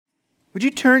Would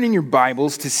you turn in your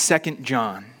Bibles to 2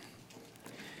 John?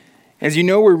 As you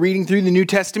know, we're reading through the New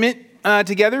Testament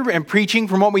together and preaching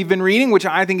from what we've been reading, which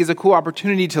I think is a cool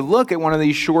opportunity to look at one of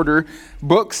these shorter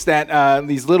books,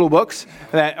 these little books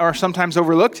that are sometimes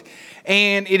overlooked.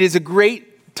 And it is a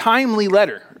great, timely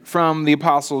letter from the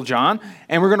Apostle John.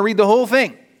 And we're going to read the whole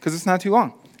thing because it's not too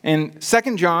long. And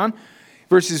 2 John,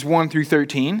 verses 1 through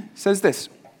 13, says this.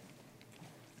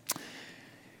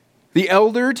 The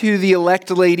elder to the elect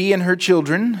lady and her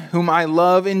children, whom I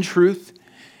love in truth,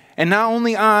 and not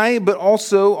only I, but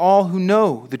also all who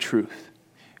know the truth,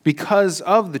 because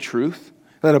of the truth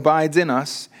that abides in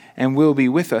us and will be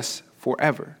with us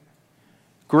forever.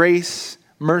 Grace,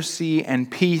 mercy,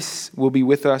 and peace will be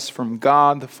with us from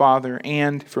God the Father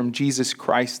and from Jesus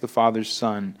Christ the Father's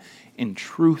Son, in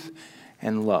truth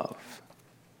and love.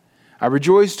 I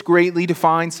rejoiced greatly to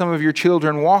find some of your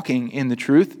children walking in the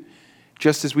truth,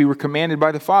 just as we were commanded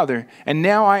by the Father. And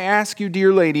now I ask you,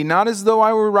 dear lady, not as though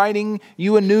I were writing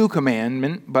you a new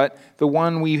commandment, but the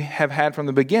one we have had from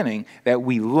the beginning, that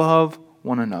we love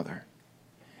one another.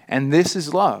 And this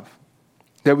is love,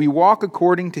 that we walk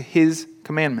according to his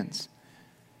commandments.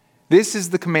 This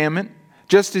is the commandment,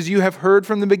 just as you have heard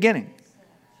from the beginning,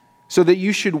 so that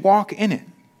you should walk in it.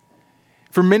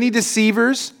 For many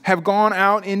deceivers have gone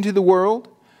out into the world,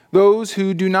 those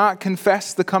who do not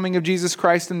confess the coming of Jesus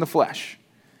Christ in the flesh.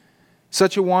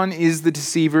 Such a one is the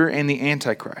deceiver and the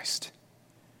Antichrist.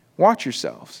 Watch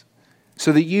yourselves,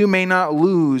 so that you may not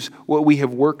lose what we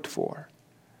have worked for,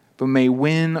 but may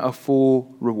win a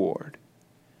full reward.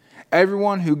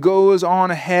 Everyone who goes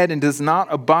on ahead and does not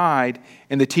abide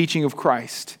in the teaching of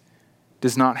Christ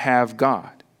does not have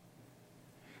God.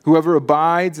 Whoever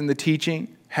abides in the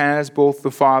teaching has both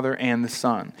the Father and the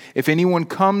Son. If anyone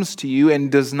comes to you and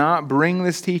does not bring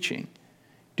this teaching,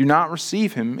 do not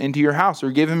receive him into your house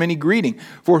or give him any greeting,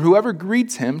 for whoever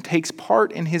greets him takes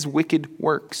part in his wicked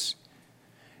works.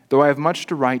 Though I have much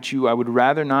to write you, I would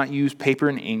rather not use paper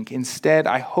and ink. Instead,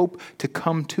 I hope to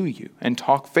come to you and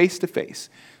talk face to face,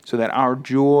 so that our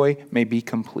joy may be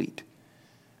complete.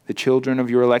 The children of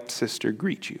your elect sister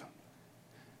greet you.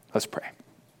 Let's pray.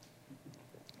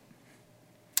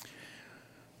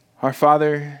 Our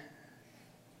Father,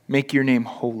 make your name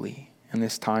holy in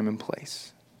this time and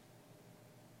place.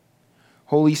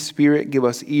 Holy Spirit, give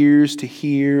us ears to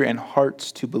hear and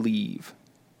hearts to believe.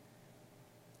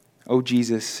 O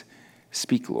Jesus,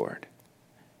 speak, Lord,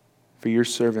 for your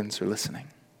servants are listening.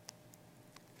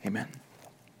 Amen.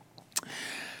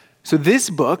 So this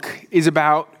book is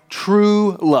about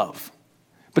true love,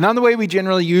 but not the way we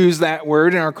generally use that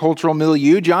word in our cultural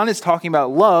milieu. John is talking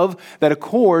about love that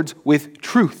accords with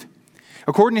truth.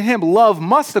 According to him, love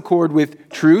must accord with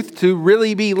truth to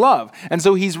really be love. And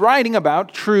so he's writing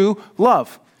about true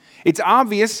love. It's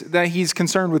obvious that he's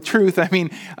concerned with truth. I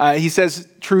mean, he says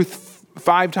truth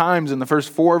 5 times in the first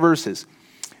 4 verses.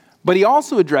 But he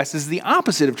also addresses the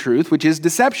opposite of truth, which is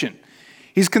deception.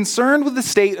 He's concerned with the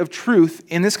state of truth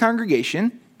in this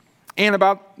congregation and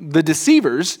about the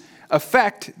deceivers'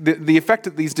 effect, the effect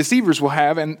that these deceivers will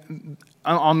have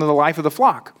on the life of the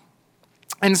flock.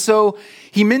 And so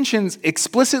he mentions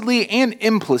explicitly and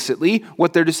implicitly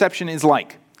what their deception is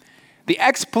like. The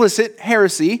explicit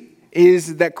heresy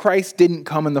is that Christ didn't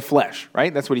come in the flesh,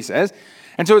 right? That's what he says.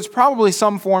 And so it's probably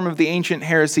some form of the ancient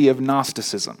heresy of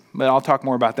Gnosticism, but I'll talk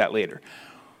more about that later.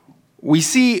 We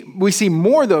see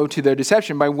more, though, to their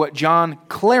deception by what John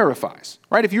clarifies,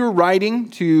 right? If you were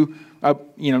writing to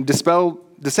dispel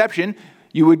deception,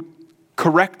 you would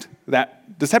correct that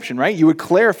deception, right? You would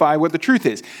clarify what the truth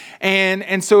is.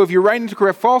 And so if you're writing to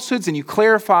correct falsehoods and you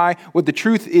clarify what the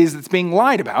truth is that's being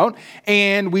lied about,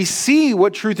 and we see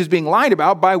what truth is being lied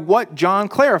about by what John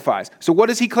clarifies. So what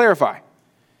does he clarify?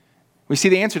 We see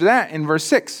the answer to that in verse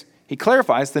 6. He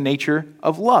clarifies the nature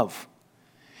of love.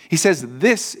 He says,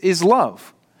 this is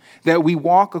love, that we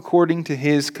walk according to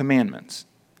his commandments.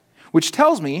 Which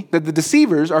tells me that the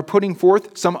deceivers are putting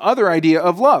forth some other idea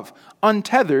of love,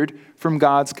 untethered from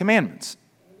God's commandments.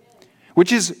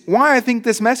 Which is why I think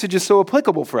this message is so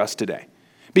applicable for us today.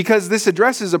 Because this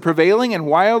addresses a prevailing and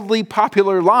wildly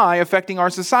popular lie affecting our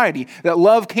society, that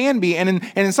love can be, and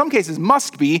in some cases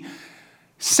must be,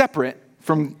 separate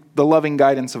from the loving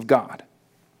guidance of God.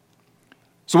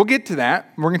 So we'll get to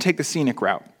that. We're going to take the scenic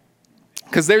route.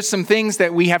 Because there's some things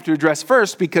that we have to address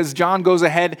first, because John goes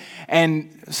ahead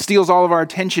and steals all of our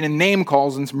attention and name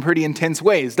calls in some pretty intense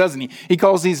ways, doesn't he? He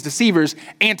calls these deceivers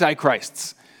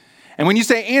antichrists. And when you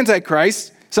say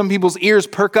antichrist, some people's ears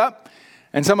perk up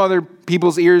and some other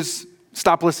people's ears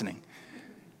stop listening.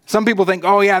 Some people think,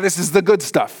 oh yeah, this is the good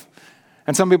stuff.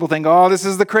 And some people think, oh, this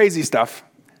is the crazy stuff.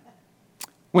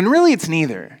 When really it's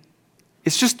neither.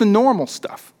 It's just the normal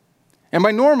stuff. And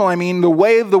by normal, I mean the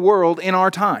way of the world in our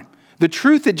time. The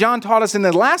truth that John taught us in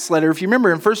the last letter, if you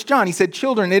remember in 1 John, he said,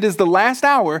 "Children, it is the last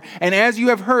hour, and as you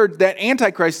have heard that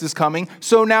Antichrist is coming,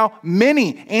 so now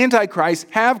many Antichrists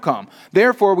have come.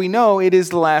 Therefore, we know it is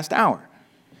the last hour."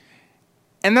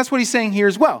 And that's what he's saying here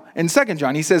as well. In 2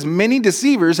 John, he says, "Many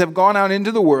deceivers have gone out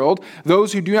into the world,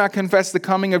 those who do not confess the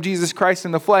coming of Jesus Christ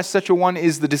in the flesh. Such a one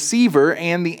is the deceiver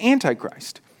and the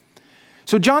Antichrist."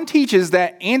 So John teaches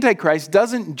that Antichrist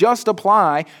doesn't just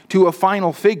apply to a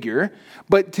final figure,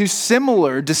 but to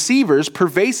similar deceivers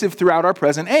pervasive throughout our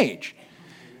present age.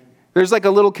 There's like a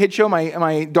little kid show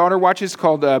my daughter watches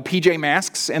called PJ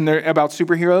Masks, and they're about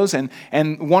superheroes.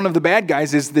 And one of the bad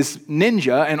guys is this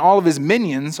ninja, and all of his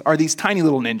minions are these tiny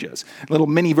little ninjas, little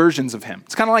mini versions of him.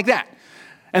 It's kind of like that.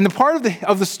 And the part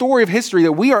of the story of history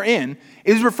that we are in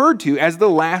is referred to as the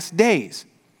last days.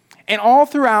 And all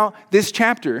throughout this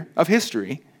chapter of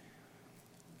history,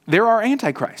 there are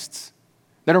antichrists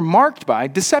that are marked by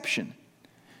deception.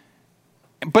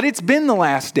 But it's been the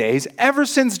last days ever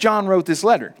since John wrote this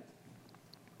letter.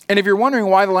 And if you're wondering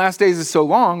why the last days is so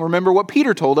long, remember what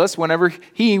Peter told us whenever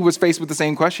he was faced with the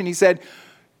same question. He said,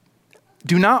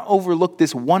 "Do not overlook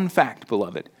this one fact,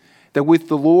 beloved, that with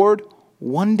the Lord,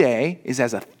 one day is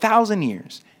as 1,000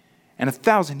 years, and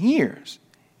 1,000 years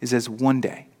is as one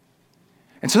day."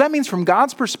 And so that means from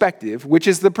God's perspective, which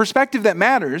is the perspective that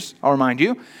matters, I'll remind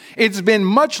you, it's been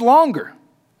much longer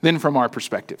than from our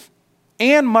perspective,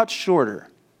 and much shorter.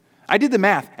 I did the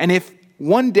math, and if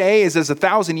one day is as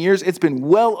 1,000 years, it's been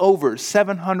well over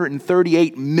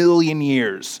 738 million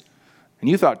years. And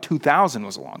you thought 2,000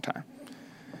 was a long time.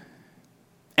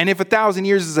 And if 1,000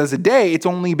 years is as a day, it's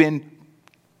only been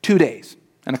 2 days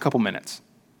and a couple minutes.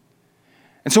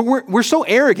 And so we're so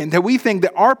arrogant that we think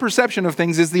that our perception of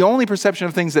things is the only perception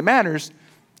of things that matters.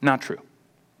 Not true.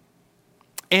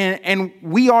 And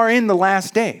we are in the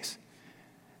last days.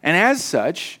 And as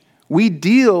such, we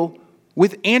deal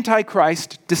with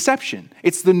antichrist deception.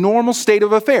 It's the normal state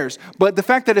of affairs. But the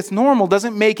fact that it's normal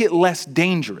doesn't make it less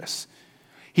dangerous.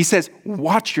 He says,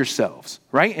 watch yourselves,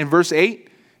 right? In verse 8,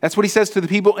 that's what he says to the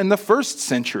people in the first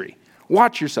century.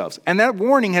 Watch yourselves. And that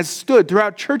warning has stood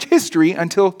throughout church history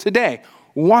until today.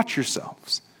 Watch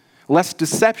yourselves, lest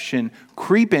deception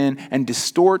creep in and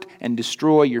distort and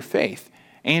destroy your faith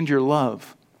and your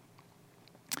love.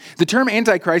 The term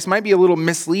antichrist might be a little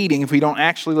misleading if we don't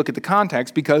actually look at the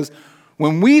context, because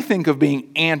when we think of being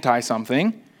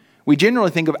anti-something, we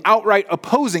generally think of outright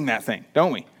opposing that thing,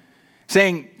 don't we?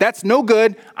 Saying, that's no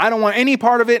good, I don't want any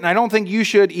part of it, and I don't think you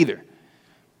should either.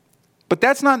 But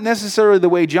that's not necessarily the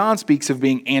way John speaks of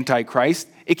being antichrist.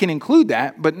 It can include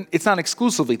that, but it's not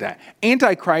exclusively that.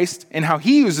 Antichrist, and how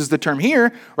he uses the term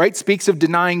here, right, speaks of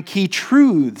denying key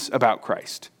truths about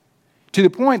Christ, to the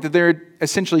point that they're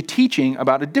essentially teaching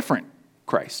about a different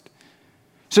Christ.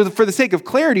 So for the sake of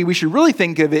clarity, we should really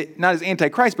think of it not as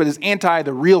antichrist, but as anti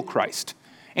the real Christ,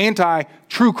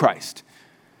 anti-true Christ.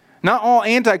 Not all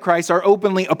antichrists are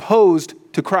openly opposed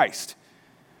to Christ,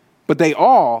 but they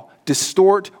all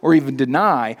distort or even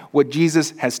deny what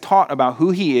Jesus has taught about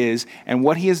who he is and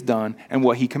what he has done and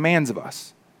what he commands of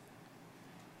us.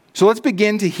 So let's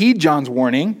begin to heed John's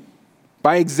warning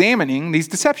by examining these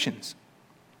deceptions.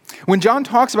 When John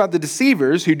talks about the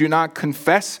deceivers who do not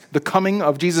confess the coming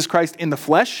of Jesus Christ in the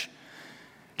flesh,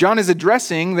 John is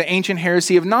addressing the ancient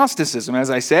heresy of Gnosticism, as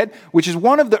I said, which is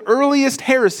one of the earliest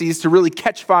heresies to really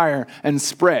catch fire and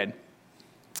spread.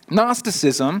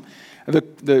 Gnosticism,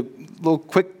 the little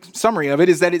quick summary of it,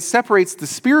 is that it separates the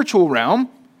spiritual realm,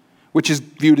 which is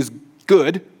viewed as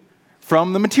good,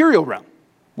 from the material realm,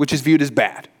 which is viewed as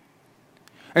bad.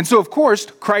 And so, of course,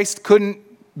 Christ couldn't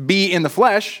be in the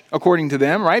flesh, according to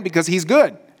them, right? Because he's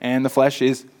good, and the flesh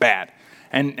is bad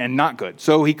and not good.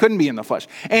 So he couldn't be in the flesh.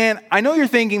 And I know you're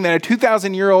thinking that a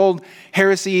 2,000-year-old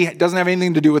heresy doesn't have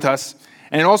anything to do with us,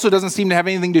 and it also doesn't seem to have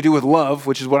anything to do with love,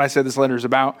 which is what I said this letter is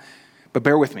about. But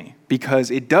bear with me,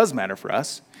 because it does matter for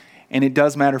us, and it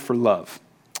does matter for love.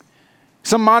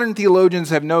 Some modern theologians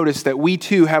have noticed that we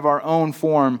too have our own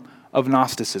form of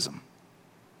Gnosticism.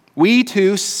 We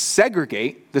too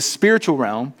segregate the spiritual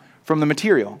realm from the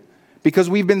material because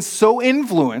we've been so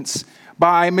influenced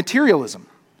by materialism,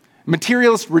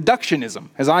 materialist reductionism,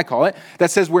 as I call it,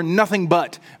 that says we're nothing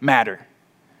but matter,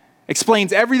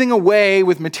 explains everything away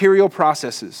with material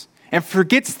processes, and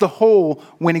forgets the whole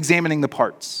when examining the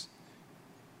parts,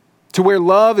 to where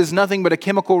love is nothing but a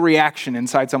chemical reaction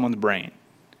inside someone's brain.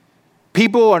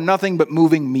 People are nothing but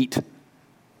moving meat.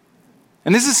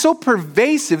 And this is so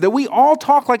pervasive that we all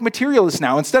talk like materialists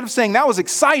now. Instead of saying, that was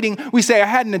exciting, we say, I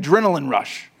had an adrenaline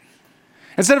rush.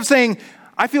 Instead of saying,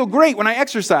 I feel great when I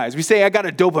exercise, we say, I got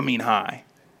a dopamine high.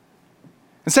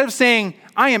 Instead of saying,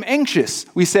 I am anxious,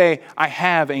 we say, I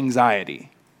have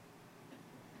anxiety.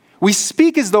 We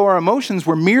speak as though our emotions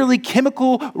were merely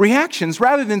chemical reactions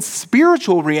rather than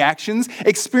spiritual reactions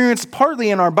experienced partly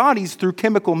in our bodies through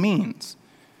chemical means.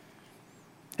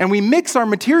 And we mix our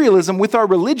materialism with our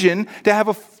religion to have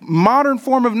a modern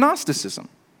form of Gnosticism,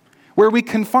 where we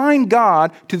confine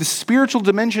God to the spiritual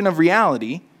dimension of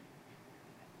reality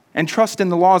and trust in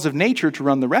the laws of nature to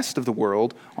run the rest of the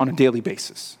world on a daily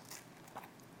basis.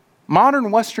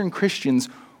 Modern Western Christians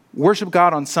worship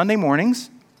God on Sunday mornings,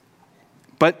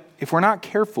 but if we're not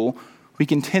careful, we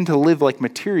can tend to live like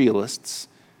materialists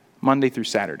Monday through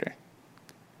Saturday,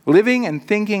 living and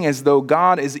thinking as though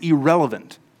God is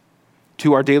irrelevant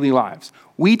to our daily lives.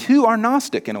 We too are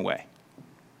Gnostic in a way.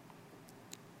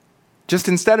 Just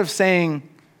instead of saying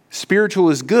spiritual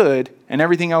is good and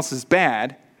everything else is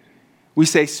bad, we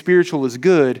say spiritual is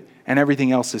good and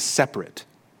everything else is separate.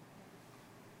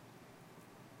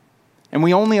 And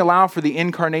we only allow for the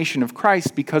incarnation of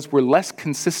Christ because we're less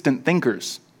consistent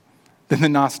thinkers than the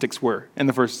Gnostics were in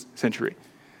the first century.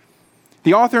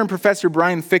 The author and professor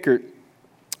Brian Fikkert,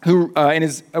 who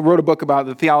wrote a book about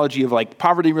the theology of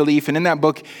poverty relief, and in that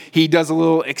book he does a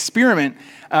little experiment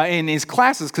in his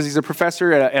classes because he's a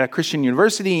professor at a Christian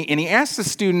university, and he asks the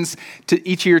students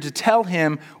each year to tell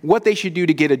him what they should do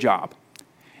to get a job.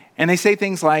 And they say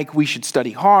things like, we should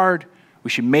study hard, we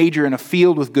should major in a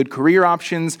field with good career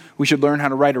options, we should learn how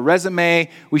to write a resume,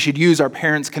 we should use our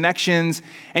parents' connections.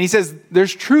 And he says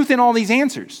there's truth in all these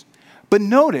answers. But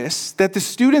notice that the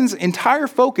students' entire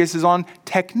focus is on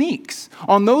techniques,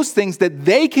 on those things that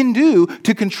they can do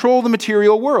to control the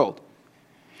material world.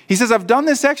 He says, I've done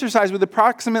this exercise with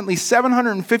approximately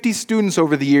 750 students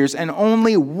over the years, and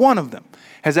only one of them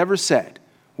has ever said,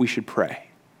 we should pray.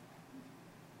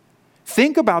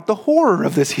 Think about the horror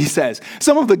of this, he says.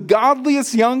 Some of the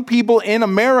godliest young people in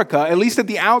America, at least at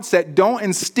the outset, don't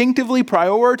instinctively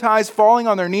prioritize falling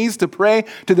on their knees to pray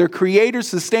to their creator,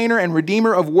 sustainer, and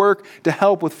redeemer of work to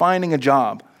help with finding a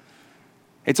job.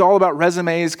 It's all about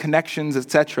resumes, connections,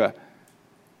 etc.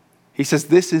 He says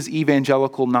this is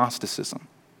evangelical Gnosticism.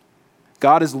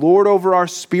 God is Lord over our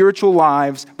spiritual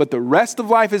lives, but the rest of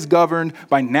life is governed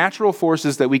by natural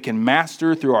forces that we can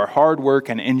master through our hard work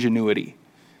and ingenuity.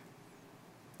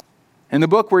 In the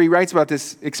book where he writes about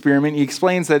this experiment, he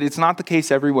explains that it's not the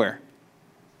case everywhere.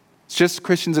 It's just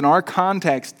Christians in our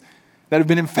context that have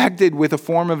been infected with a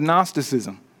form of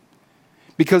Gnosticism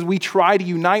because we try to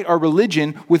unite our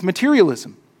religion with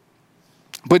materialism.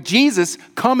 But Jesus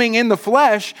coming in the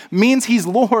flesh means he's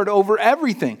Lord over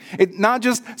everything. It's not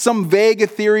just some vague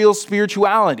ethereal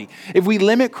spirituality. If we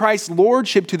limit Christ's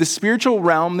lordship to the spiritual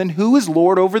realm, then who is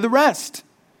Lord over the rest?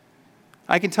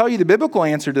 I can tell you the biblical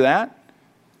answer to that.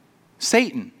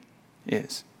 Satan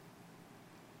is.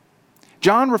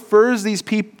 John refers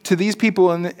to these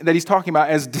people that he's talking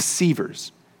about as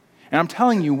deceivers. And I'm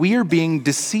telling you, we are being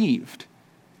deceived.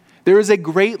 There is a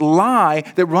great lie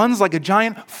that runs like a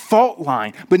giant fault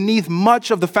line beneath much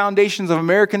of the foundations of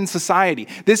American society.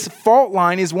 This fault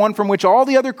line is one from which all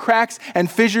the other cracks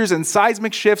and fissures and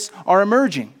seismic shifts are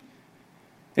emerging.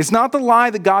 It's not the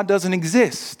lie that God doesn't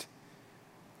exist.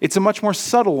 It's a much more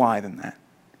subtle lie than that.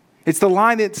 It's the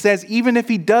lie that says even if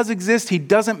he does exist, he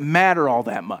doesn't matter all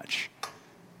that much.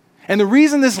 And the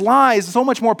reason this lie is so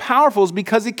much more powerful is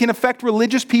because it can affect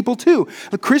religious people too.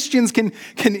 The Christians can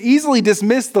easily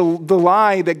dismiss the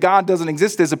lie that God doesn't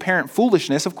exist as apparent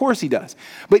foolishness. Of course he does.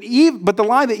 But the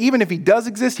lie that even if he does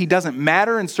exist, he doesn't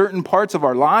matter in certain parts of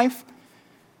our life,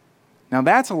 now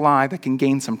that's a lie that can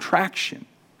gain some traction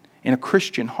in a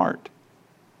Christian heart.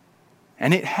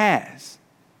 And it has.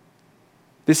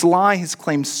 This lie has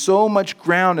claimed so much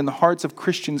ground in the hearts of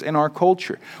Christians in our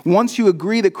culture. Once you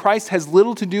agree that Christ has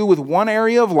little to do with one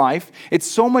area of life, it's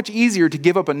so much easier to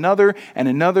give up another and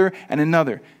another and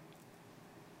another.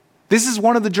 This is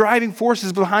one of the driving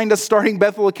forces behind us starting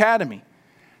Bethel Academy.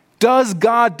 Does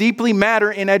God deeply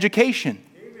matter in education?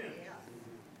 Amen.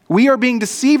 We are being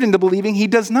deceived into believing he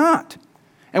does not.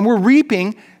 And we're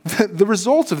reaping the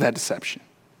results of that deception.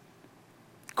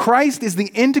 Christ is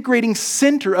the integrating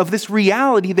center of this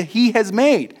reality that he has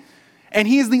made. And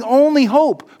he is the only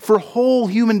hope for whole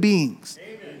human beings.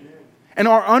 Amen. And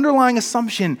our underlying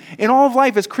assumption in all of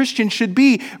life as Christians should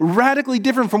be radically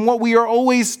different from what we are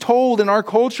always told in our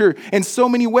culture in so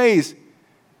many ways.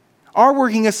 Our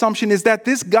working assumption is that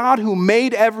this God who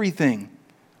made everything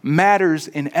matters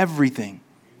in everything.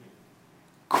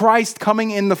 Christ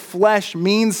coming in the flesh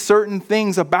means certain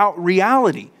things about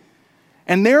reality,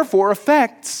 and therefore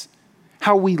affects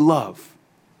how we love.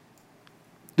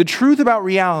 The truth about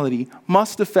reality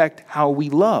must affect how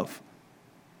we love.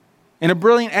 In a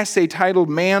brilliant essay titled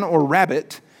Man or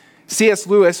Rabbit, C.S.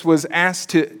 Lewis was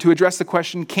asked to address the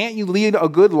question, can't you lead a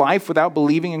good life without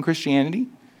believing in Christianity?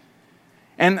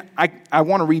 And I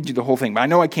want to read you the whole thing, but I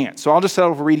know I can't, so I'll just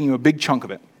settle for reading you a big chunk of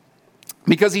it.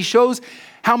 Because he shows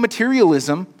how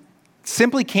materialism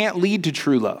simply can't lead to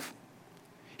true love.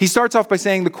 He starts off by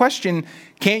saying the question,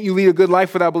 can't you lead a good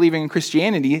life without believing in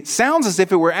Christianity, sounds as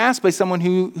if it were asked by someone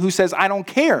who says, I don't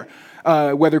care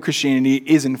whether Christianity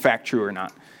is in fact true or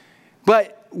not.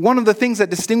 But one of the things that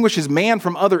distinguishes man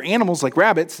from other animals like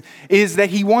rabbits is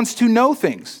that he wants to know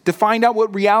things, to find out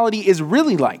what reality is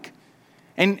really like.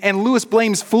 And Lewis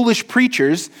blames foolish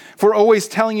preachers for always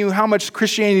telling you how much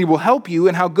Christianity will help you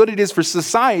and how good it is for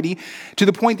society, to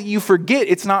the point that you forget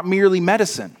it's not merely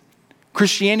medicine.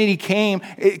 Christianity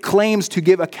claims to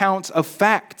give accounts of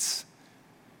facts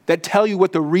that tell you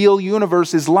what the real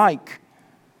universe is like.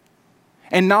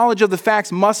 And knowledge of the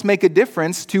facts must make a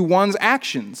difference to one's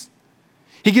actions.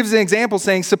 He gives an example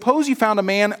saying, suppose you found a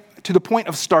man to the point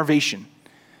of starvation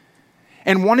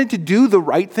and wanted to do the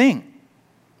right thing.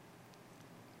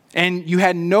 And you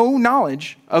had no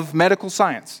knowledge of medical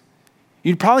science.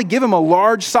 You'd probably give him a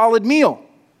large, solid meal.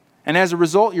 And as a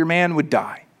result, your man would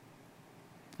die.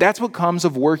 That's what comes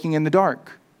of working in the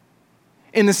dark.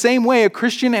 In the same way, a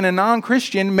Christian and a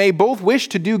non-Christian may both wish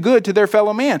to do good to their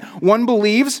fellow man. One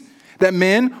believes that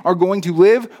men are going to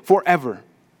live forever,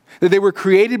 that they were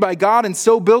created by God and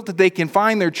so built that they can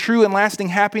find their true and lasting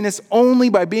happiness only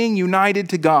by being united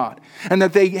to God, and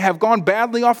that they have gone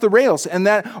badly off the rails, and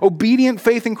that obedient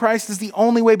faith in Christ is the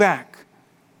only way back.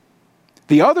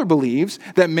 The other believes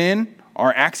that men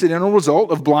are accidental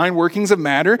result of blind workings of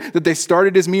matter, that they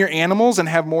started as mere animals and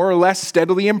have more or less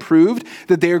steadily improved,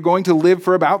 that they are going to live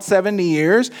for about 70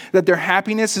 years, that their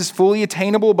happiness is fully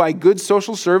attainable by good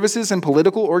social services and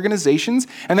political organizations,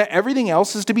 and that everything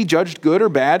else is to be judged good or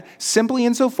bad simply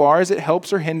insofar as it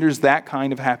helps or hinders that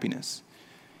kind of happiness.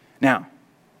 Now,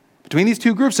 between these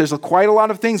two groups, there's quite a lot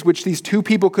of things which these two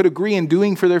people could agree in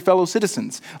doing for their fellow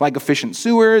citizens, like efficient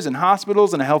sewers and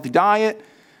hospitals and a healthy diet.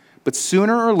 But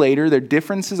sooner or later, their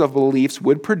differences of beliefs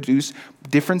would produce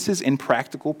differences in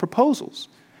practical proposals.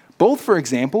 Both, for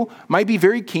example, might be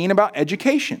very keen about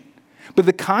education, but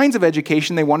the kinds of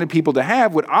education they wanted people to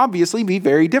have would obviously be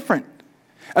very different.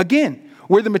 Again,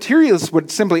 where the materialists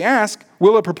would simply ask,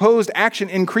 will a proposed action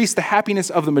increase the happiness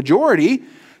of the majority?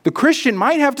 The Christian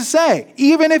might have to say,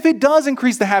 even if it does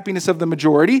increase the happiness of the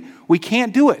majority, we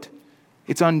can't do it.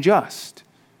 It's unjust.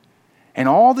 And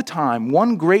all the time,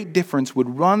 one great difference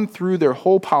would run through their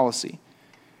whole policy.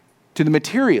 To the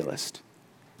materialist,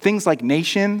 things like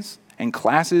nations and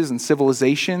classes and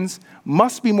civilizations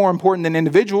must be more important than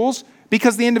individuals,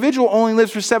 because the individual only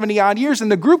lives for 70-odd years and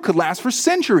the group could last for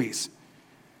centuries.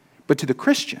 But to the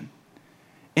Christian,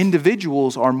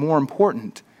 individuals are more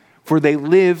important, for they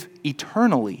live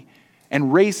eternally,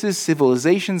 and races,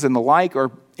 civilizations, and the like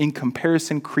are, in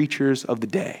comparison, creatures of the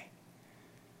day.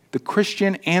 The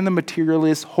Christian and the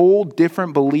materialist hold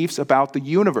different beliefs about the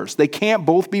universe. They can't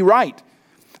both be right.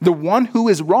 The one who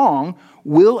is wrong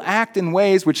will act in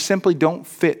ways which simply don't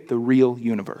fit the real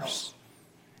universe.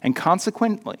 And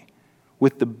consequently,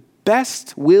 with the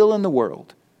best will in the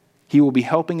world, he will be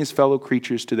helping his fellow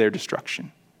creatures to their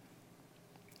destruction.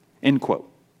 End quote.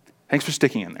 Thanks for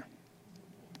sticking in there.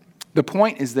 The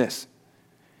point is this.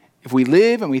 If we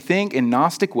live and we think in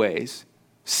Gnostic ways,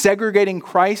 segregating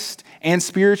Christ and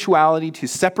spirituality to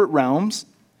separate realms,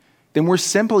 then we're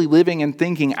simply living and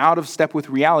thinking out of step with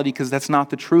reality, because that's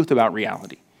not the truth about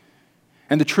reality.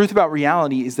 And the truth about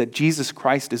reality is that Jesus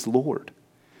Christ is Lord.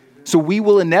 So we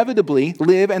will inevitably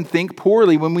live and think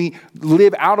poorly when we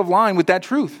live out of line with that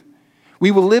truth. We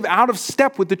will live out of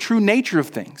step with the true nature of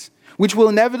things, which will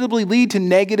inevitably lead to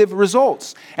negative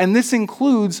results. And this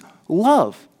includes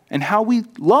love and how we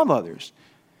love others.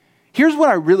 Here's what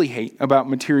I really hate about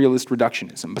materialist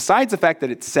reductionism. Besides the fact that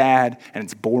it's sad and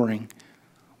it's boring,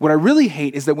 what I really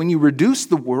hate is that when you reduce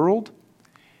the world,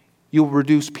 you'll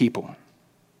reduce people.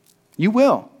 You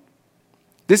will.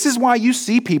 This is why you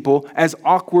see people as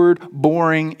awkward,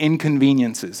 boring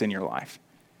inconveniences in your life,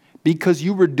 because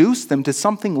you reduce them to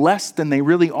something less than they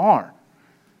really are.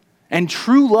 And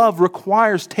true love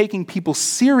requires taking people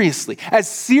seriously as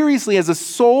a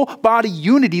soul-body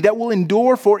unity that will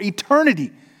endure for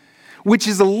eternity, which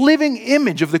is a living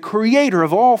image of the Creator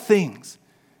of all things.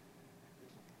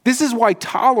 This is why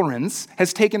tolerance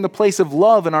has taken the place of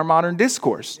love in our modern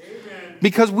discourse. Amen.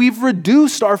 Because we've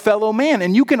reduced our fellow man,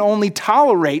 and you can only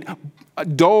tolerate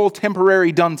dull,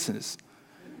 temporary dunces.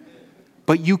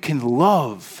 But you can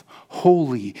love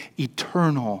holy,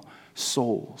 eternal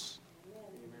souls.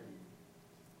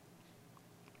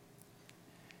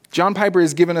 John Piper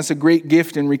has given us a great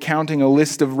gift in recounting a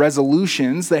list of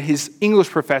resolutions that his English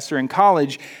professor in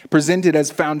college presented as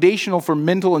foundational for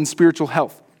mental and spiritual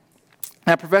health.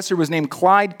 That professor was named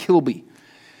Clyde Kilby.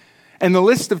 And the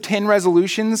list of 10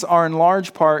 resolutions are in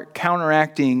large part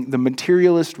counteracting the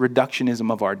materialist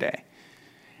reductionism of our day.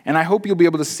 And I hope you'll be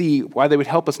able to see why they would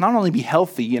help us not only be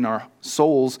healthy in our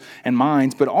souls and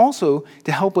minds, but also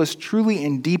to help us truly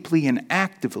and deeply and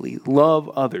actively love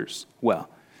others well.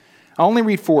 I'll only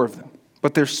read 4 of them,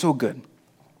 but they're so good.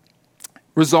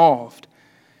 Resolved.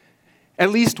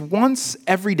 At least once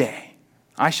every day,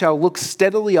 I shall look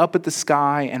steadily up at the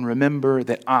sky and remember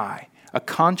that I, a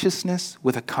consciousness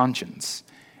with a conscience,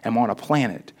 am on a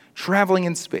planet traveling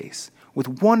in space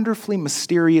with wonderfully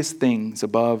mysterious things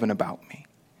above and about me.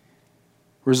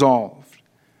 Resolved.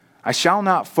 I shall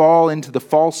not fall into the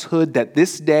falsehood that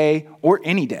this day or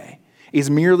any day is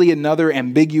merely another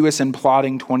ambiguous and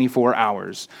plodding 24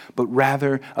 hours, but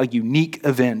rather a unique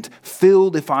event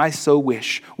filled, if I so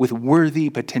wish, with worthy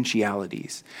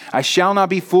potentialities. I shall not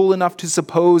be fool enough to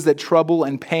suppose that trouble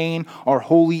and pain are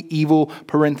wholly evil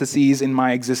parentheses in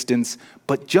my existence,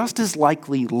 but just as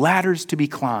likely ladders to be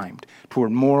climbed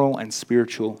toward moral and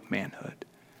spiritual manhood.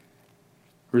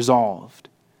 Resolved.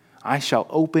 I shall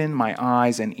open my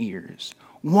eyes and ears.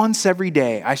 Once every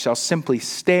day I shall simply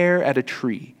stare at a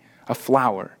tree, a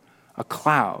flower, a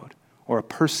cloud, or a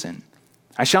person.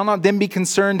 I shall not then be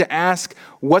concerned to ask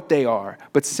what they are,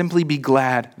 but simply be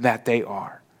glad that they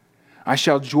are. I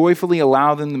shall joyfully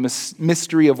allow them the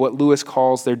mystery of what Lewis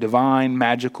calls their divine,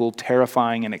 magical,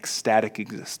 terrifying, and ecstatic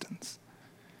existence.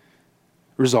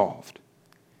 Resolved.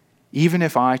 Even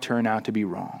if I turn out to be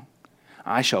wrong,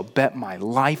 I shall bet my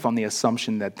life on the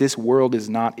assumption that this world is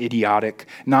not idiotic,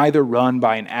 neither run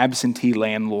by an absentee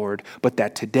landlord, but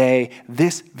that today,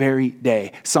 this very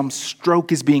day, some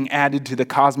stroke is being added to the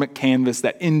cosmic canvas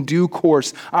that in due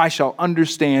course I shall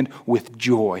understand with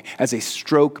joy as a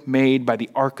stroke made by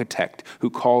the architect who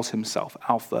calls himself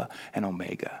Alpha and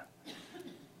Omega.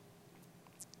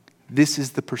 This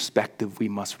is the perspective we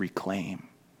must reclaim.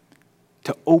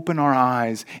 To open our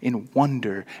eyes in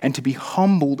wonder and to be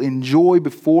humbled in joy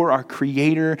before our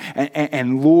Creator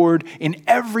and Lord in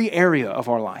every area of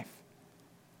our life.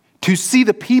 To see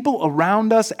the people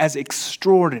around us as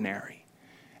extraordinary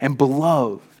and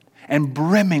beloved and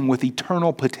brimming with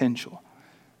eternal potential.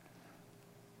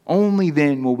 Only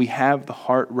then will we have the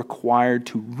heart required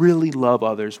to really love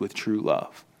others with true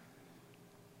love.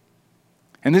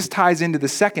 And this ties into the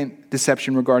second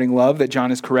deception regarding love that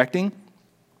John is correcting.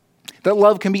 That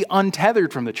love can be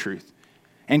untethered from the truth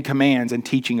and commands and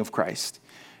teaching of Christ.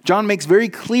 John makes very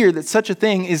clear that such a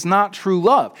thing is not true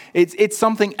love. It's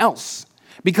something else.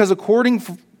 Because according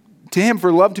to him,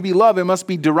 for love to be love, it must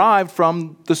be derived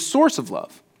from the source of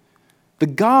love, the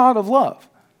God of love,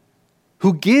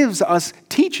 who gives us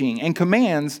teaching and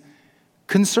commands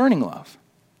concerning love.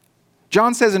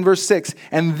 John says in verse 6,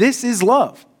 "And this is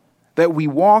love, that we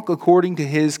walk according to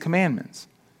his commandments."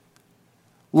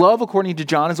 Love, according to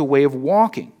John, is a way of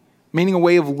walking, meaning a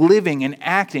way of living and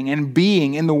acting and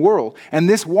being in the world. And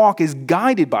this walk is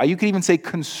guided by, you could even say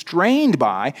constrained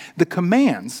by, the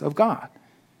commands of God.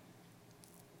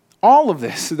 All of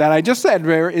this that I just said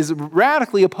is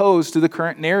radically opposed to the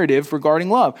current narrative regarding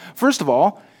love. First of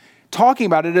all, talking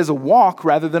about it as a walk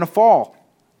rather than a fall,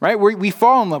 right? We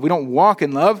fall in love. We don't walk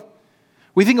in love.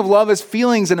 We think of love as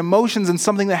feelings and emotions and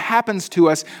something that happens to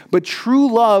us, but true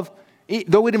love,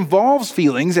 though it involves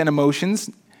feelings and emotions,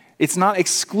 it's not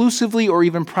exclusively or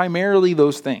even primarily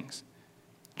those things.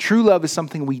 True love is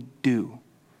something we do.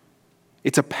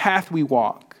 It's a path we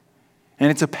walk,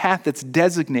 and it's a path that's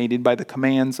designated by the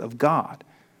commands of God.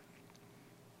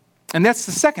 And that's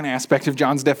the second aspect of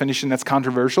John's definition that's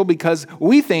controversial, because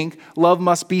we think love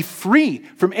must be free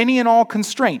from any and all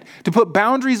constraint. To put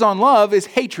boundaries on love is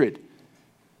hatred.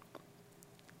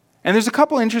 And there's a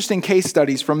couple interesting case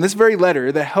studies from this very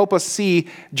letter that help us see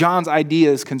John's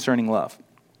ideas concerning love.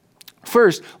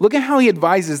 First, look at how he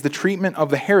advises the treatment of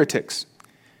the heretics.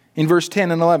 In verse 10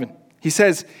 and 11, he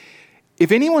says,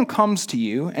 "If anyone comes to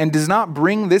you and does not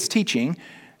bring this teaching,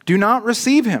 do not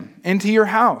receive him into your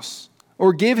house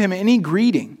or give him any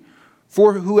greeting,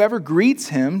 for whoever greets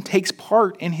him takes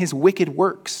part in his wicked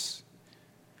works."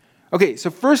 Okay,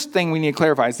 so first thing we need to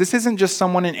clarify is this isn't just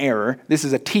someone in error. This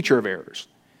is a teacher of errors.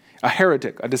 A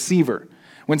heretic, a deceiver.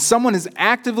 When someone is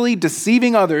actively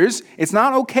deceiving others, it's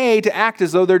not okay to act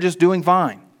as though they're just doing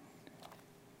fine.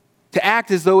 To act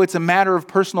as though it's a matter of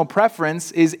personal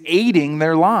preference is aiding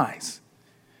their lies.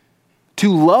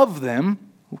 To love them,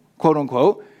 quote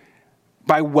unquote,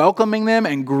 by welcoming them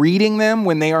and greeting them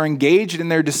when they are engaged in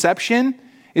their deception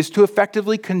is to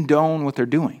effectively condone what they're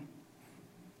doing.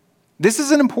 This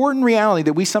is an important reality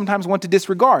that we sometimes want to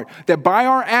disregard, that by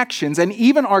our actions and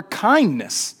even our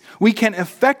kindness, we can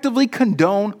effectively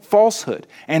condone falsehood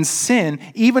and sin,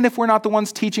 even if we're not the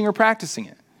ones teaching or practicing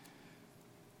it.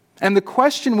 And the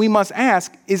question we must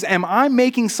ask is, am I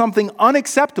making something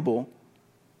unacceptable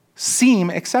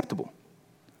seem acceptable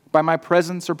by my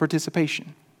presence or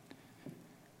participation?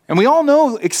 And we all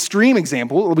know extreme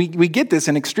examples. We get this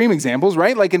in extreme examples,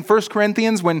 right? Like in 1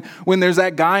 Corinthians when there's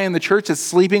that guy in the church that's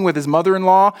sleeping with his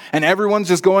mother-in-law and everyone's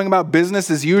just going about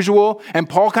business as usual. And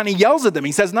Paul kind of yells at them.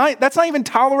 He says, that's not even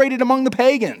tolerated among the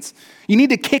pagans. You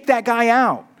need to kick that guy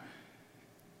out.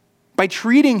 By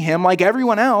treating him like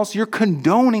everyone else, you're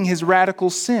condoning his radical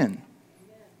sin,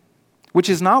 which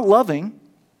is not loving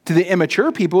to the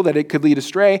immature people that it could lead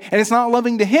astray. And it's not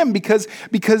loving to him because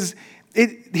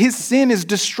his sin is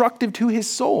destructive to his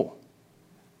soul.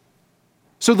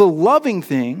 So the loving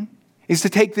thing is to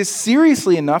take this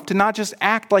seriously enough to not just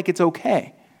act like it's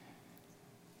okay.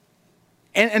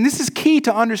 And this is key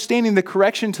to understanding the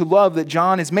correction to love that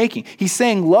John is making. He's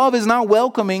saying love is not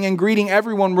welcoming and greeting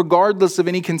everyone regardless of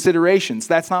any considerations.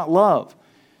 That's not love.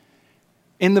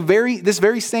 In this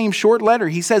very same short letter,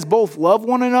 he says both love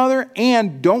one another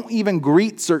and don't even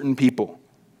greet certain people.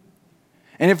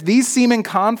 And if these seem in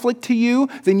conflict to you,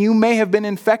 then you may have been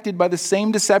infected by the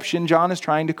same deception John is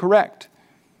trying to correct.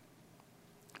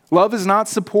 Love is not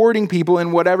supporting people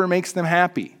in whatever makes them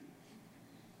happy.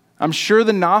 I'm sure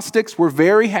the Gnostics were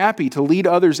very happy to lead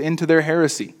others into their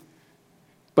heresy,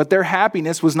 but their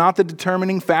happiness was not the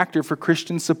determining factor for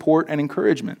Christian support and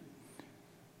encouragement.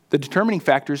 The determining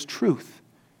factor is truth,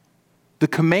 the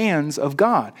commands of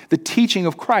God, the teaching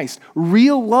of Christ.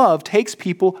 Real love takes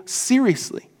people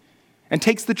seriously. And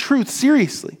takes the truth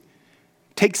seriously.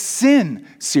 Takes sin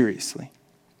seriously.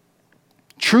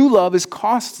 True love is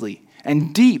costly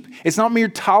and deep. It's not mere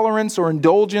tolerance or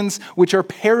indulgence, which are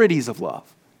parodies of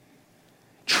love.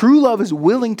 True love is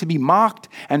willing to be mocked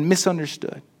and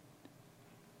misunderstood.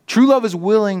 True love is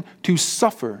willing to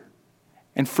suffer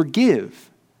and forgive.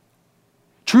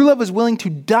 True love is willing to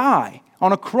die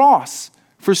on a cross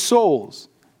for souls.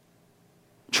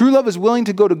 True love is willing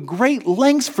to go to great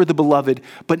lengths for the beloved,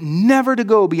 but never to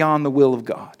go beyond the will of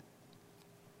God.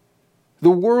 The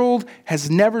world has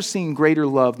never seen greater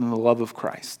love than the love of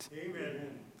Christ. Amen.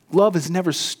 Love has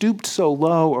never stooped so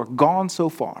low or gone so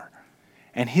far.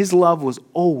 And his love was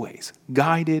always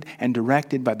guided and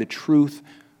directed by the truth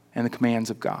and the commands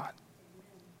of God.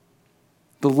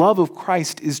 The love of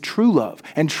Christ is true love,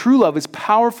 and true love is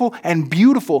powerful and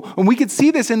beautiful. And we could see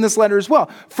this in this letter as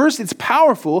well. First, it's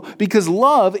powerful because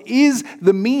love is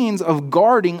the means of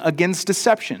guarding against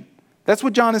deception. That's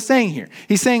what John is saying here.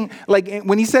 He's saying, like,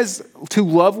 when he says to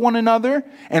love one another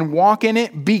and walk in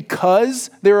it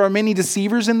because there are many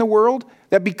deceivers in the world,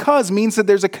 that because means that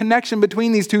there's a connection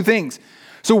between these two things.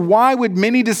 So why would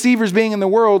many deceivers being in the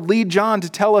world lead John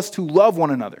to tell us to love one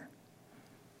another?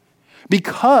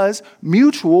 Because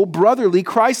mutual, brotherly,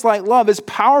 Christ-like love is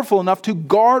powerful enough to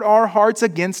guard our hearts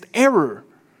against error.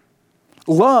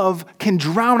 Love can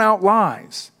drown out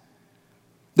lies.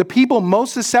 The people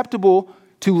most susceptible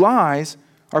to lies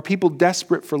are people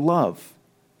desperate for love.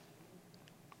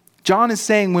 John is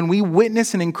saying when we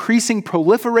witness an increasing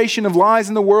proliferation of lies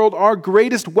in the world, our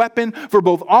greatest weapon for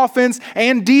both offense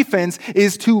and defense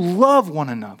is to love one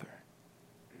another.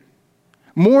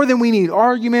 More than we need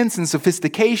arguments and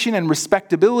sophistication and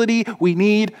respectability, we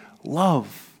need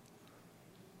love.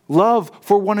 Love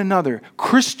for one another.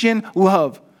 Christian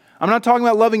love. I'm not talking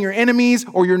about loving your enemies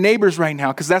or your neighbors right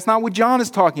now, because that's not what John is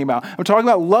talking about. I'm talking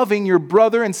about loving your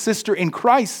brother and sister in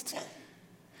Christ.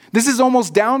 This is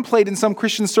almost downplayed in some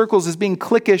Christian circles as being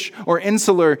cliquish or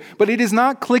insular, but it is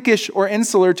not cliquish or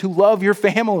insular to love your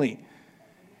family.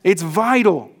 It's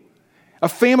vital. A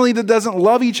family that doesn't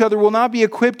love each other will not be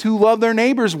equipped to love their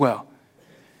neighbors well.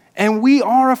 And we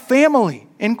are a family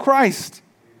in Christ.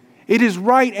 It is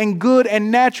right and good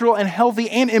and natural and healthy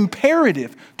and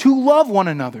imperative to love one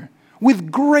another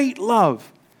with great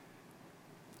love.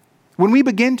 When we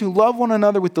begin to love one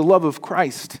another with the love of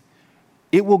Christ,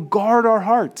 it will guard our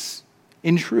hearts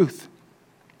in truth.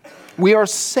 We are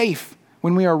safe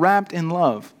when we are wrapped in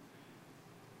love.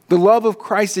 The love of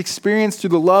Christ experienced through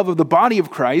the love of the body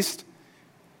of Christ,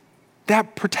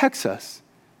 that protects us.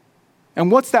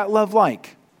 And what's that love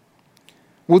like?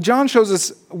 Well, John shows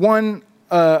us one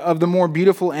of the more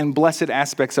beautiful and blessed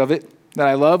aspects of it that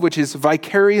I love, which is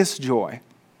vicarious joy.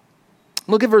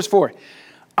 Look at verse 4.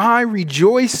 I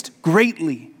rejoiced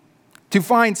greatly to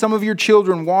find some of your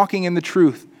children walking in the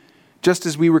truth, just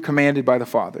as we were commanded by the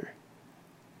Father.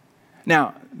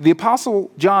 Now, the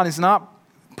Apostle John is not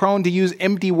prone to use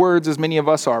empty words as many of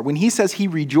us are. When he says he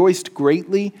rejoiced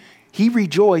greatly, he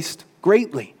rejoiced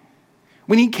greatly.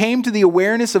 When he came to the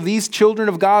awareness of these children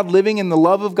of God living in the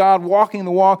love of God, walking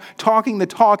the walk, talking the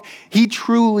talk, he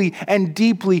truly and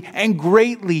deeply and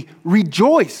greatly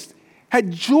rejoiced,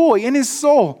 had joy in his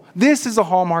soul. This is a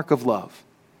hallmark of love.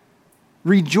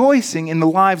 Rejoicing in the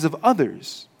lives of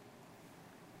others.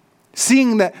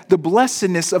 Seeing that the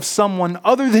blessedness of someone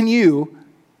other than you,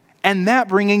 and that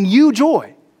bringing you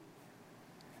joy.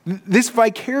 This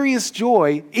vicarious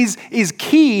joy is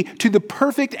key to the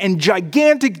perfect and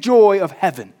gigantic joy of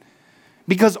heaven.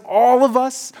 Because all of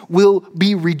us will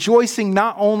be rejoicing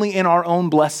not only in our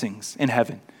own blessings in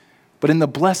heaven, but in the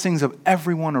blessings of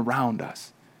everyone around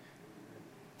us.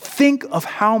 Think of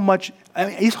how much,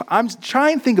 I'm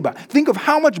trying to think about it. Think of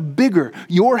how much bigger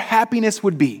your happiness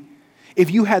would be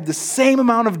if you had the same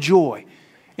amount of joy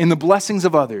in the blessings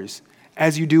of others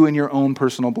as you do in your own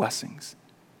personal blessings.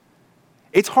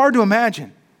 It's hard to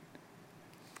imagine.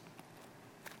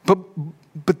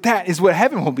 But that is what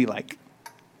heaven will be like.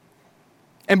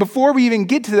 And before we even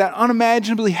get to that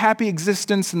unimaginably happy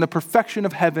existence and the perfection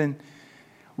of heaven,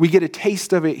 we get a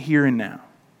taste of it here and now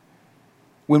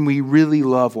when we really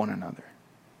love one another.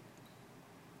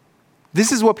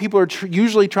 This is what people are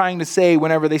usually trying to say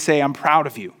whenever they say, I'm proud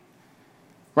of you.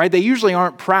 Right? They usually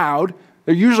aren't proud.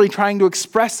 They're usually trying to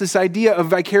express this idea of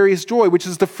vicarious joy, which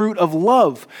is the fruit of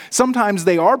love. Sometimes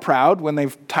they are proud when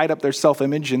they've tied up their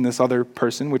self-image in this other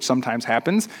person, which sometimes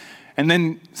happens. And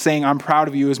then saying, I'm proud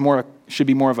of you should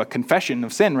be more of a confession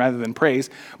of sin rather than praise.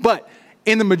 But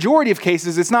in the majority of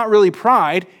cases, it's not really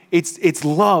pride. It's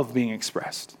love being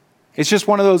expressed. It's just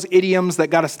one of those idioms that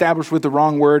got established with the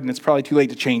wrong word, and it's probably too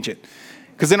late to change it.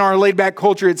 Because in our laid-back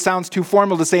culture, it sounds too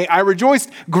formal to say, I rejoiced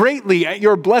greatly at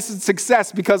your blessed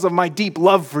success because of my deep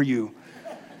love for you.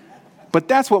 But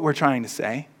that's what we're trying to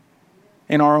say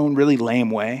in our own really lame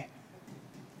way.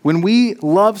 When we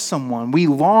love someone, we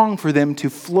long for them to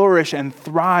flourish and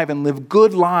thrive and live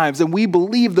good lives. And we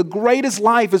believe the greatest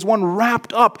life is one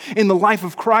wrapped up in the life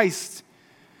of Christ.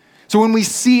 So when we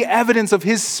see evidence of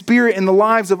his Spirit in the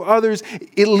lives of others,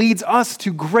 it leads us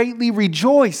to greatly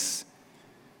rejoice.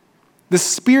 The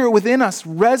Spirit within us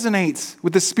resonates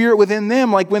with the Spirit within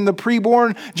them, like when the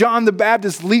preborn John the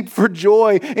Baptist leaped for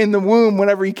joy in the womb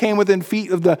whenever he came within feet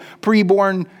of the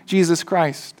preborn Jesus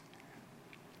Christ.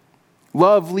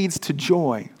 Love leads to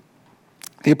joy.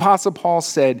 The Apostle Paul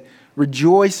said,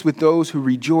 rejoice with those who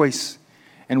rejoice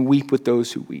and weep with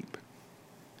those who weep.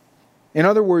 In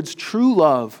other words, true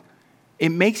love, it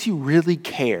makes you really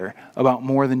care about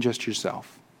more than just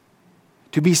yourself.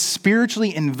 To be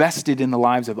spiritually invested in the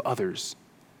lives of others.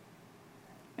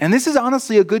 And this is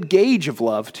honestly a good gauge of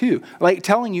love too. Like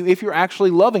telling you if you're actually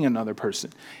loving another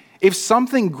person. If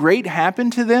something great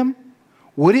happened to them,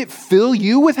 would it fill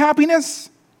you with happiness?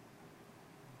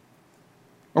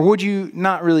 Or would you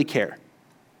not really care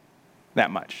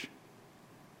that much?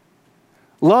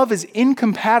 Love is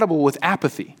incompatible with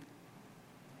apathy.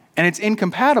 And it's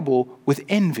incompatible with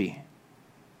envy.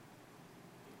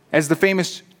 As the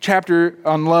famous chapter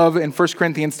on love in 1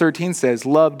 Corinthians 13 says,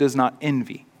 love does not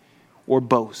envy or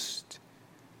boast.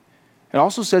 It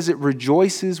also says it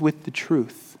rejoices with the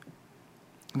truth.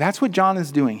 That's what John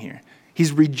is doing here.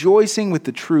 He's rejoicing with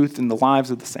the truth in the lives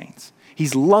of the saints.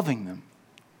 He's loving them.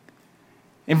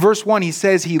 In verse 1, he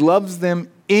says he loves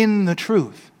them in the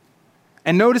truth.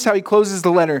 And notice how he closes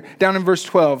the letter down in verse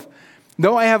 12.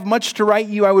 Though I have much to write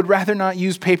you, I would rather not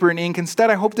use paper and ink.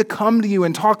 Instead, I hope to come to you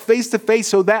and talk face to face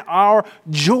so that our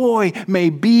joy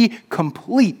may be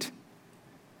complete.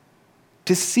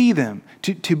 To see them,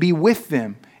 to be with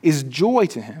them is joy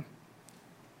to him.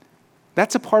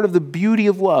 That's a part of the beauty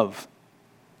of love.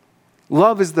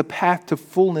 Love is the path to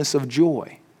fullness of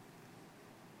joy.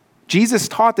 Jesus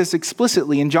taught this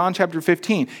explicitly in John chapter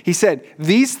 15. He said,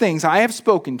 these things I have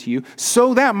spoken to you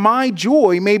so that my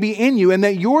joy may be in you and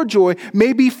that your joy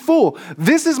may be full.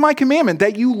 This is my commandment,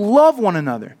 that you love one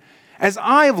another as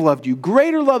I have loved you.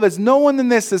 Greater love has no one than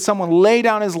this, that someone lay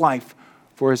down his life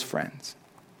for his friends.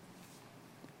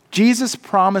 Jesus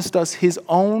promised us his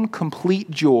own complete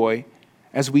joy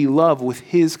as we love with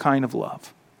his kind of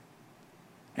love.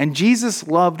 And Jesus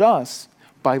loved us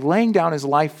by laying down his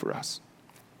life for us.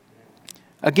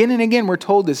 Again and again, we're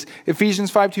told this.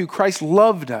 Ephesians 5:2, Christ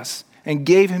loved us and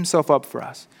gave himself up for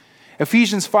us.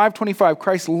 Ephesians 5:25,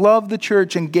 Christ loved the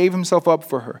church and gave himself up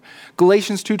for her.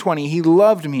 Galatians 2:20, he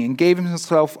loved me and gave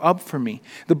himself up for me.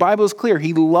 The Bible is clear.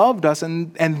 He loved us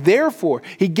and therefore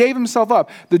he gave himself up.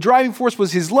 The driving force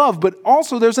was his love, but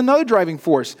also there's another driving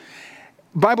force.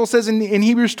 The Bible says in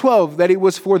Hebrews 12 that it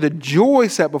was for the joy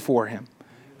set before him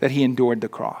that he endured the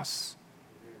cross.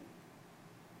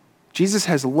 Jesus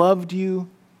has loved you,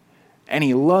 and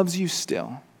he loves you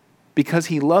still. because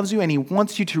he loves you and he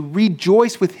wants you to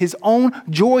rejoice with his own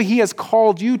joy. He has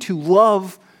called you to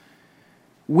love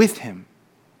with him,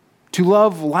 to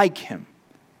love like him.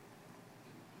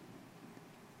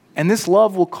 And this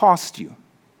love will cost you,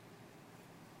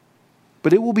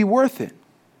 but it will be worth it.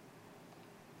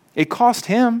 It cost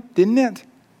him, didn't it?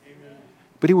 Amen.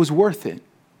 But it was worth it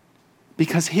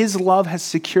because his love has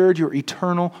secured your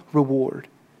eternal reward.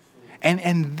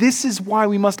 And this is why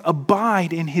we must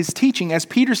abide in his teaching. As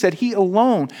Peter said, he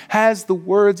alone has the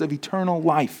words of eternal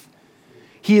life.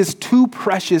 He is too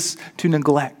precious to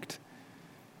neglect.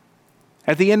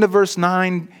 At the end of verse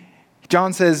 9,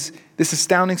 John says this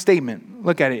astounding statement.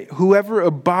 Look at it. Whoever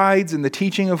abides in the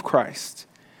teaching of Christ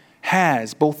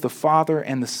has both the Father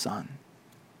and the Son.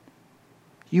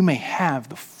 You may have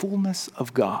the fullness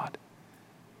of God.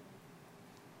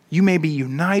 You may be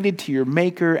united to your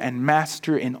Maker and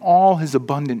Master in all his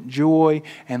abundant joy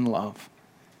and love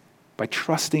by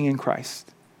trusting in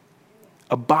Christ,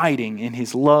 abiding in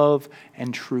his love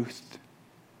and truth,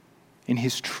 in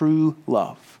his true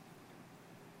love.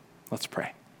 Let's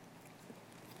pray.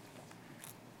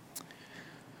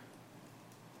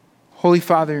 Holy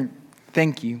Father,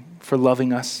 thank you for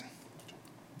loving us.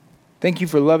 Thank you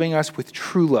for loving us with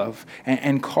true love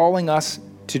and calling us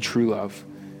to true love,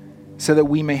 so that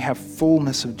we may have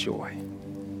fullness of joy.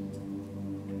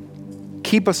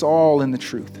 Keep us all in the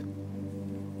truth.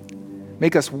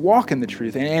 Make us walk in the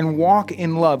truth and walk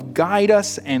in love. Guide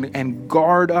us and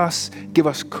guard us. Give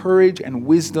us courage and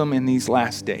wisdom in these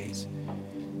last days.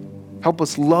 Help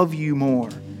us love you more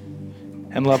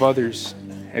and love others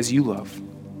as you love.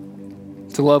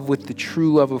 To love with the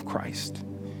true love of Christ,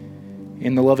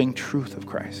 in the loving truth of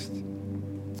Christ.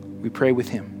 We pray with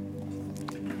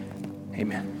him.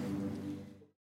 Amen.